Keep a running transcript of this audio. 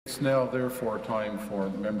It's now therefore time for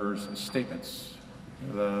members' statements.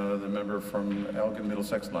 The member from Elgin,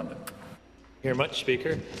 Middlesex, London. Thank you very much,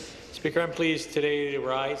 Speaker. Speaker, I'm pleased today to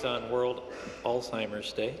rise on World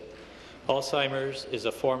Alzheimer's Day. Alzheimer's is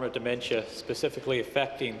a form of dementia specifically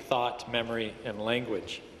affecting thought, memory, and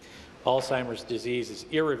language. Alzheimer's disease is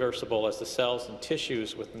irreversible as the cells and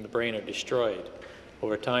tissues within the brain are destroyed.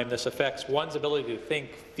 Over time, this affects one's ability to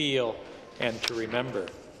think, feel, and to remember.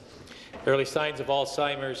 Early signs of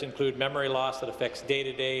Alzheimer's include memory loss that affects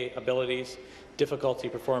day-to-day abilities, difficulty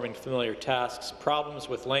performing familiar tasks, problems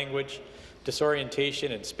with language,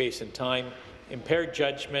 disorientation in space and time, impaired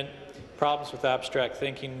judgment, problems with abstract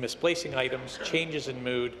thinking, misplacing items, changes in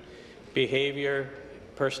mood, behavior,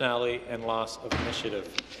 personality, and loss of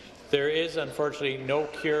initiative. There is, unfortunately, no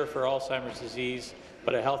cure for Alzheimer's disease,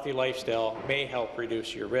 but a healthy lifestyle may help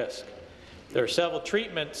reduce your risk. There are several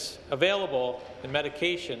treatments available and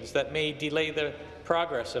medications that may delay the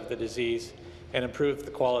progress of the disease and improve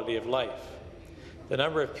the quality of life. The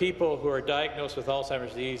number of people who are diagnosed with Alzheimer's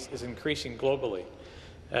disease is increasing globally.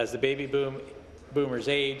 As the baby boomers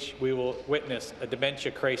age, we will witness a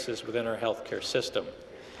dementia crisis within our healthcare system.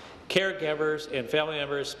 Caregivers and family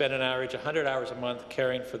members spend an average 100 hours a month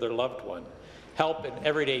caring for their loved one. Help in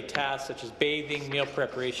everyday tasks such as bathing, meal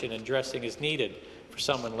preparation, and dressing is needed for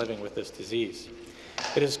someone living with this disease.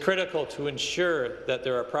 It is critical to ensure that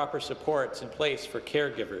there are proper supports in place for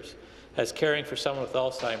caregivers, as caring for someone with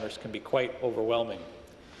Alzheimer's can be quite overwhelming.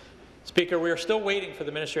 Speaker, we are still waiting for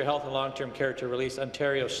the Ministry of Health and Long-Term Care to release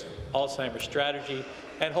Ontario's Alzheimer's strategy,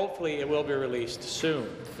 and hopefully it will be released soon.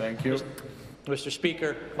 Thank you. Mr.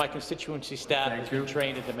 Speaker, my constituency staff has been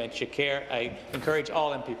trained in dementia care. I encourage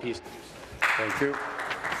all MPPs. Thank you.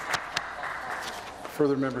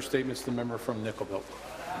 Further member statements, the member from Nickelbelt.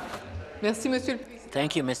 Merci, Monsieur.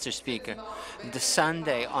 Thank you, Mr. Speaker. The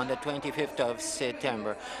Sunday on the 25th of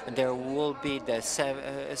September, there will be the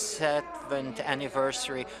 7th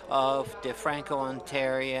anniversary of the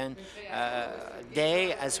Franco-Ontarian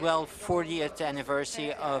Day, as well 40th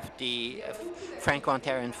anniversary of the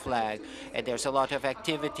Franco-Ontarian flag. There's a lot of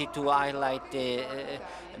activity to highlight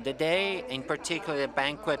the day, in particular the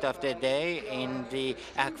banquet of the day in the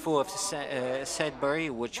ACFO of Sudbury,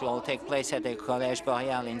 which will take place at the Collège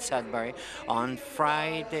Boreal in Sudbury. On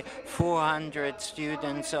Friday, 400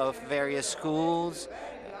 students of various schools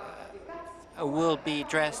will be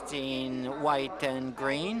dressed in white and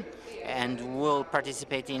green and will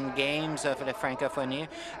participate in games of the Francophonie.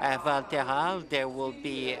 At Valteral, there will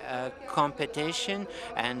be a competition,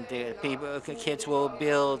 and kids will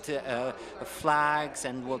build flags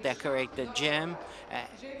and will decorate the gym.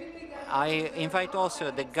 I invite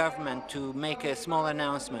also the government to make a small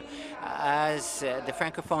announcement. As the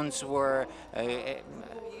Francophones were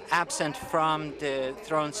absent from the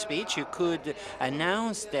throne speech, you could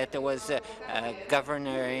announce that there was a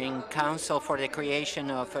governing council for the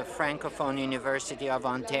creation of a Francophone University of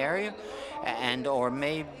Ontario, and or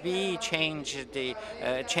maybe change the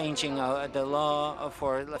changing the law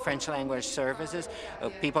for French language services.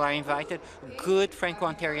 People are invited. Good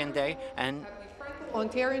Franco-Ontarian Day, and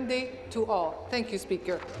Ontarian Day to all. Thank you,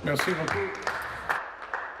 Speaker. Merci beaucoup.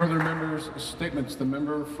 Further members' statements. The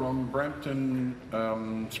member from Brampton,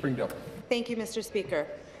 Springdale. Thank you, Mr. Speaker.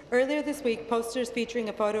 Earlier this week, posters featuring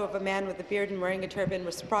a photo of a man with a beard and wearing a turban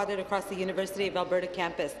were spotted across the University of Alberta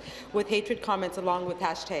campus with hatred comments along with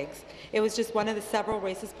hashtags. It was just one of the several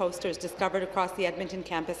racist posters discovered across the Edmonton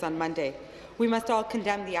campus on Monday. We must all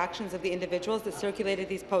condemn the actions of the individuals that circulated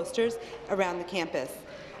these posters around the campus.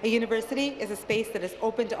 A university is a space that is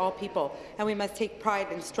open to all people, and we must take pride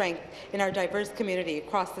and strength in our diverse community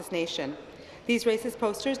across this nation. These racist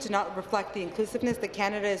posters do not reflect the inclusiveness that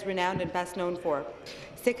Canada is renowned and best known for.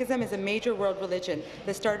 Sikhism is a major world religion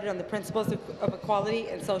that started on the principles of equality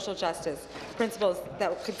and social justice, principles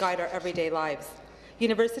that could guide our everyday lives.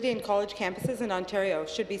 University and college campuses in Ontario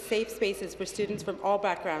should be safe spaces for students from all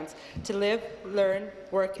backgrounds to live, learn,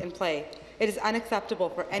 work, and play. It is unacceptable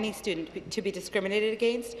for any student to be discriminated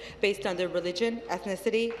against based on their religion,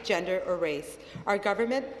 ethnicity, gender, or race. Our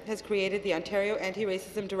government has created the Ontario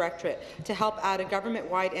Anti-Racism Directorate to help add a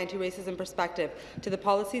government-wide anti-racism perspective to the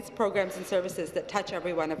policies, programs, and services that touch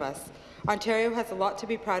every one of us. Ontario has a lot to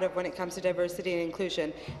be proud of when it comes to diversity and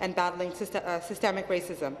inclusion and battling systemic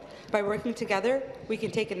racism. By working together, we can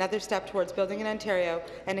take another step towards building an Ontario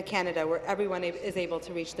and a Canada where everyone is able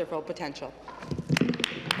to reach their full potential.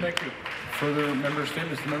 Thank you. Further member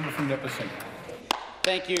statements. The member from Nipissing.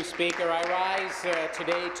 Thank you, Speaker. I rise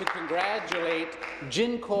today to congratulate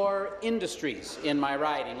Gincor Industries in my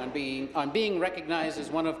riding on being recognized as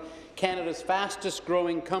one of Canada's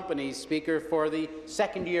fastest-growing companies, Speaker, for the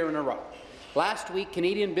second year in a row. Last week,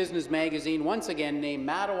 Canadian Business Magazine once again named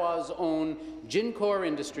Mattawa's own Ginkor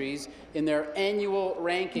Industries in their annual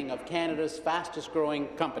ranking of Canada's fastest-growing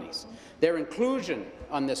companies. Their inclusion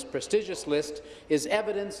on this prestigious list is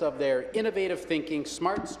evidence of their innovative thinking,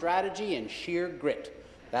 smart strategy, and sheer grit.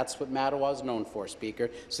 That's what Mattawa is known for, Speaker.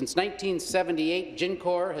 Since 1978,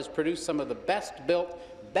 Ginkor has produced some of the best-built,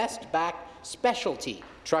 best-backed specialty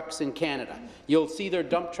trucks in Canada. You'll see their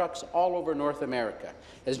dump trucks all over North America.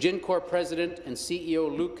 As Ginkor President and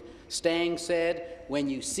CEO Luke Stang said, when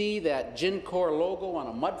you see that Ginkor logo on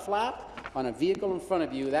a mud flap on a vehicle in front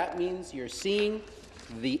of you, that means you're seeing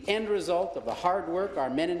the end result of the hard work our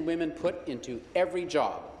men and women put into every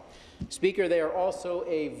job. Speaker, they are also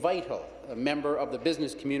a vital member of the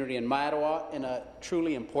business community in Mattawa and a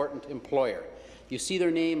truly important employer. You see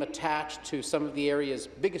their name attached to some of the area's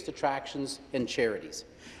biggest attractions and charities.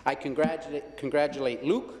 I congratulate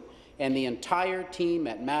Luke and the entire team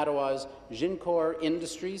at Mattawa's Ginkor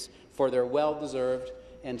Industries for their well-deserved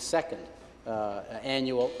and second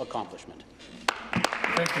annual accomplishment.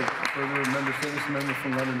 Thank you. Further member statements, the member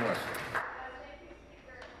from London West.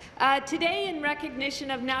 Today, in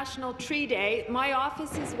recognition of National Tree Day, my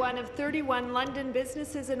office is one of 31 London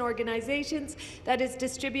businesses and organizations that is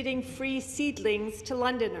distributing free seedlings to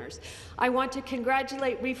Londoners. I want to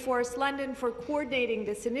congratulate Reforest London for coordinating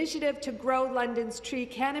this initiative to grow London's tree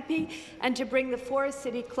canopy and to bring the forest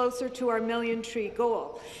city closer to our million-tree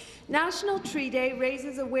goal. National Tree Day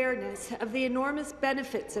raises awareness of the enormous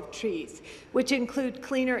benefits of trees, which include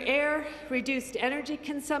cleaner air, reduced energy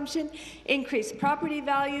consumption, increased property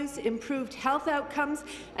values, improved health outcomes,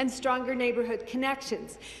 and stronger neighbourhood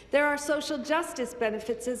connections. There are social justice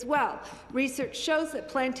benefits as well. Research shows that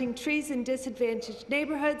planting trees in disadvantaged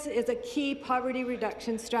neighbourhoods is a key poverty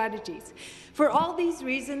reduction strategy. For all these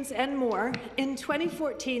reasons and more, in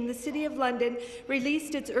 2014, the City of London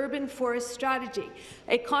released its Urban Forest Strategy,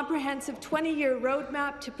 a comprehensive 20-year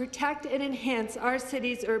roadmap to protect and enhance our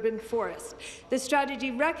city's urban forest. The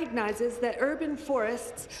strategy recognizes that urban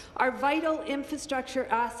forests are vital infrastructure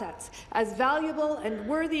assets, as valuable and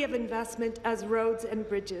worthy of investment as roads and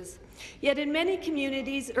bridges. Yet in many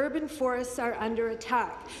communities, urban forests are under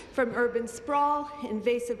attack from urban sprawl,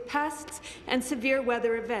 invasive pests, and severe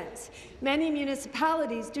weather events. Many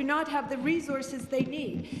municipalities do not have the resources they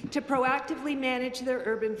need to proactively manage their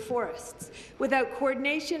urban forests. Without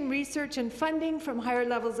coordination, research, and funding from higher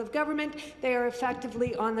levels of government, they are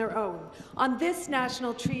effectively on their own. On this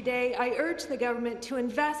National Tree Day, I urge the government to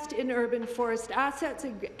invest in urban forest assets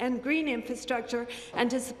and green infrastructure and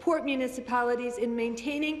to support municipalities in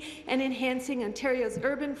maintaining and enhancing Ontario's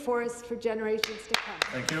urban forests for generations to come.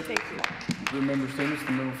 Thank you. Thank you. The member statements,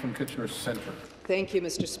 the member from Kitchener Centre. Thank you,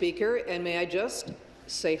 Mr. Speaker, and may I just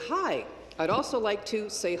say hi. I'd also like to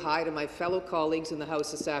say hi to my fellow colleagues in the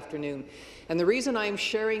House this afternoon. And the reason I am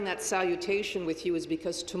sharing that salutation with you is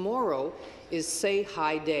because tomorrow is Say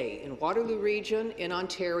Hi Day in Waterloo Region, in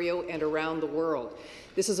Ontario, and around the world.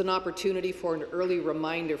 This is an opportunity for an early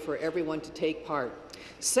reminder for everyone to take part.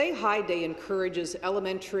 Say Hi Day encourages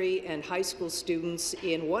elementary and high school students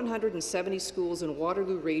in 170 schools in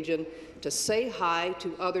Waterloo Region to say hi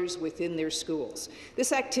to others within their schools.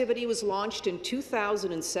 This activity was launched in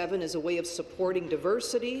 2007 as a way of supporting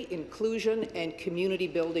diversity, inclusion, and community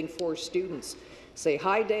building for students. Say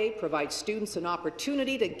Hi Day provides students an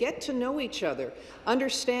opportunity to get to know each other,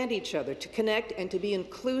 understand each other, to connect, and to be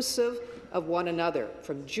inclusive of one another.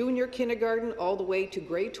 From junior kindergarten all the way to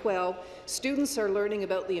grade 12, students are learning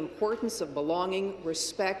about the importance of belonging,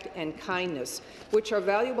 respect, and kindness, which are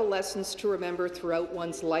valuable lessons to remember throughout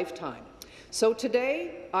one's lifetime. So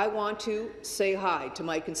today, I want to say hi to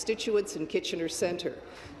my constituents in Kitchener Centre,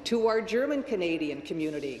 to our German-Canadian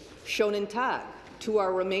community, Schönen Tag, to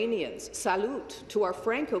our Romanians, Salut, to our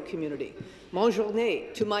Franco community,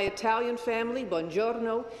 Bonjourne, to my Italian family,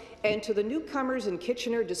 Buongiorno, and to the newcomers in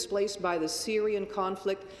Kitchener displaced by the Syrian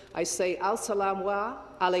conflict, I say Assalamu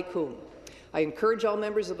alaikum. I encourage all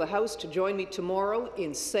members of the House to join me tomorrow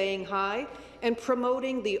in saying hi and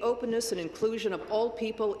promoting the openness and inclusion of all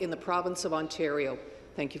people in the province of Ontario.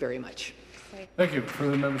 Thank you very much. Thank you. For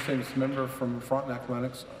the member statements, member from Frontenac,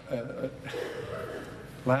 Lennox,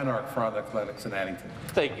 Lanark, Frontenac, Lennox, and Addington.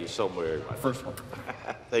 Thank you so very much. First one.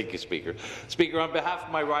 Thank you, Speaker. Speaker, on behalf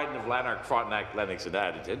of my riding of Lanark, Frontenac, Lennox, and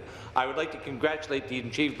Addington, I would like to congratulate the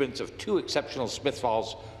achievements of two exceptional Smith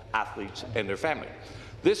Falls athletes and their family.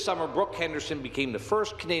 This summer, Brooke Henderson became the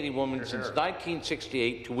first Canadian woman since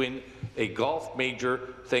 1968 to win a golf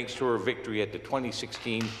major thanks to her victory at the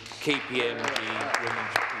 2016 KPMG Women's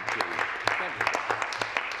PGA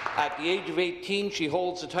Championship. At the age of 18, she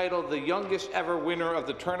holds the title of the youngest ever winner of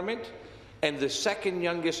the tournament. and the second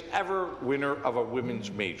youngest ever winner of a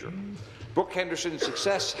women's major. Brooke Henderson's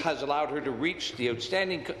success has allowed her to reach the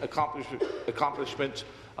outstanding accomplishments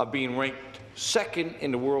of being ranked second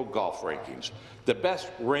in the world golf rankings, the best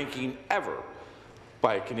ranking ever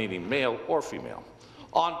by a Canadian male or female.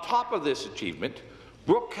 On top of this achievement,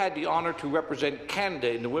 Brooke had the honour to represent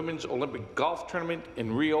Canada in the Women's Olympic Golf Tournament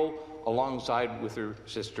in Rio alongside with her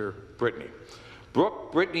sister Brittany.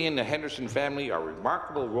 Brooke, Brittany and the Henderson family are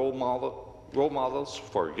remarkable role models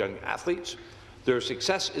for young athletes. Their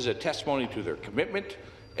success is a testimony to their commitment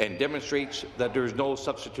and demonstrates that there is no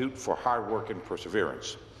substitute for hard work and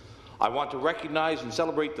perseverance. I want to recognize and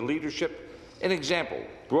celebrate the leadership and example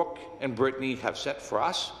Brooke and Brittany have set for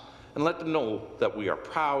us and let them know that we are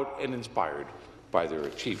proud and inspired by their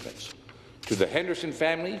achievements. To the Henderson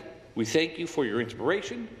family, we thank you for your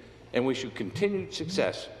inspiration and wish you continued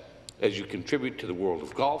success as you contribute to the world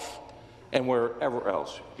of golf and wherever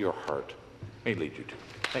else your heart may lead you to.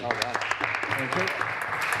 Thank you. Thank you.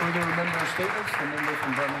 Further member statements, the member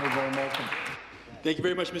from Malcolm. Thank you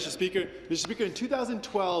very much, Mr. Speaker. Mr. Speaker, in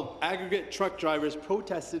 2012, aggregate truck drivers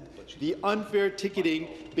protested the unfair ticketing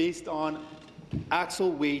based on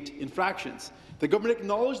axle weight infractions. The government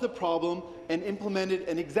acknowledged the problem and implemented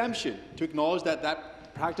an exemption to acknowledge that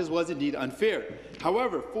that practice was indeed unfair.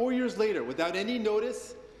 However, 4 years later, without any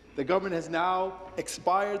notice, the government has now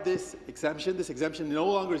expired this exemption. This exemption no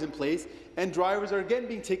longer is in place, and drivers are again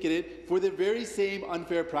being ticketed for the very same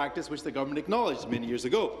unfair practice which the government acknowledged many years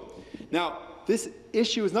ago. Now, this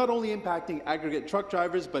issue is not only impacting aggregate truck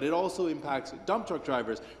drivers, but it also impacts dump truck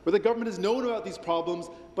drivers, where the government has known about these problems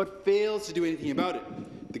but fails to do anything about it.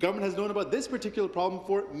 The government has known about this particular problem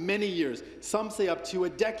for many years, some say up to a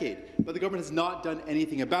decade, but the government has not done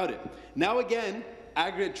anything about it. Now again,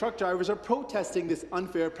 aggregate truck drivers are protesting this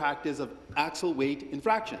unfair practice of axle weight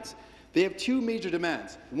infractions. They have two major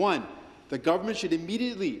demands. One, the government should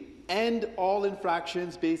immediately end all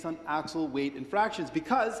infractions based on axle weight infractions,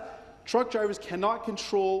 because truck drivers cannot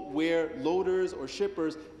control where loaders or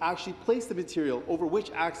shippers actually place the material over which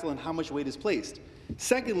axle and how much weight is placed.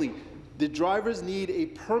 Secondly, the drivers need a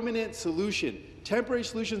permanent solution. Temporary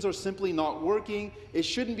solutions are simply not working. It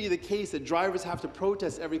shouldn't be the case that drivers have to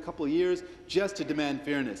protest every couple of years just to demand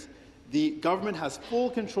fairness. The government has full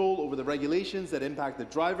control over the regulations that impact the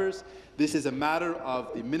drivers. This is a matter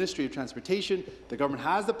of the Ministry of Transportation. The government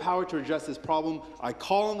has the power to address this problem. I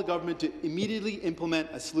call on the government to immediately implement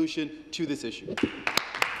a solution to this issue.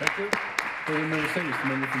 Thank you.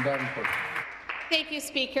 Member from Davenport. Thank you,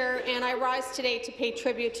 Speaker, and I rise today to pay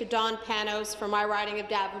tribute to Don Panos from my riding of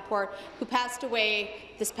Davenport, who passed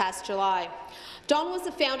away this past July. Don was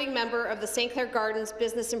a founding member of the St. Clair Gardens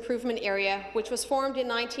Business Improvement Area, which was formed in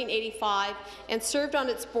 1985 and served on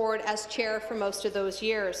its board as chair for most of those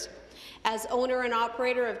years. As owner and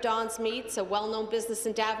operator of Don's Meats, a well-known business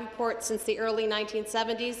in Davenport since the early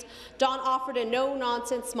 1970s, Don offered a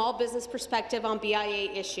no-nonsense small business perspective on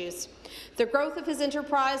BIA issues. The growth of his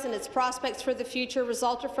enterprise and its prospects for the future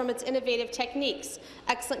resulted from its innovative techniques,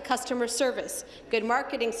 excellent customer service, good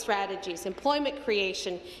marketing strategies, employment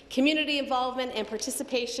creation, community involvement, and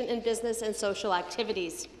participation in business and social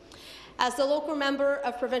activities. As the local member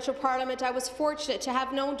of provincial parliament, I was fortunate to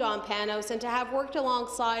have known Don Panos and to have worked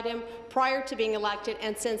alongside him prior to being elected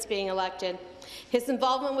and since being elected. His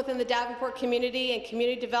involvement within the Davenport community and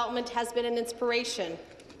community development has been an inspiration.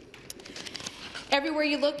 Everywhere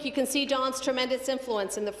you look, you can see Don's tremendous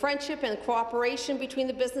influence in the friendship and cooperation between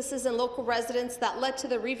the businesses and local residents that led to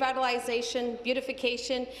the revitalization,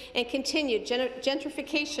 beautification, and continued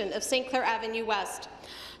gentrification of St. Clair Avenue West.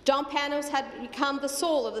 Don Panos had become the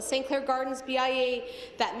soul of the St. Clair Gardens BIA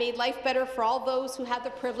that made life better for all those who had the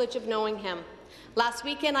privilege of knowing him. Last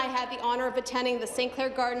weekend, I had the honour of attending the St. Clair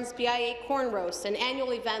Gardens BIA Corn Roast, an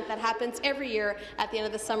annual event that happens every year at the end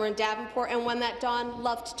of the summer in Davenport, and one that Don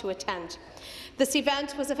loved to attend. This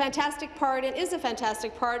event was a fantastic part and is a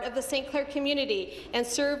fantastic part of the St. Clair community and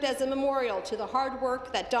served as a memorial to the hard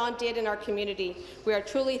work that Don did in our community. We are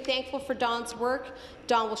truly thankful for Don's work.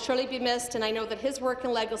 Don will surely be missed, and I know that his work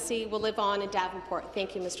and legacy will live on in Davenport.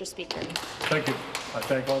 Thank you, Mr. Speaker. Thank you. I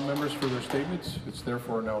thank all members for their statements. It's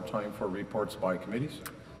therefore now time for reports by committees.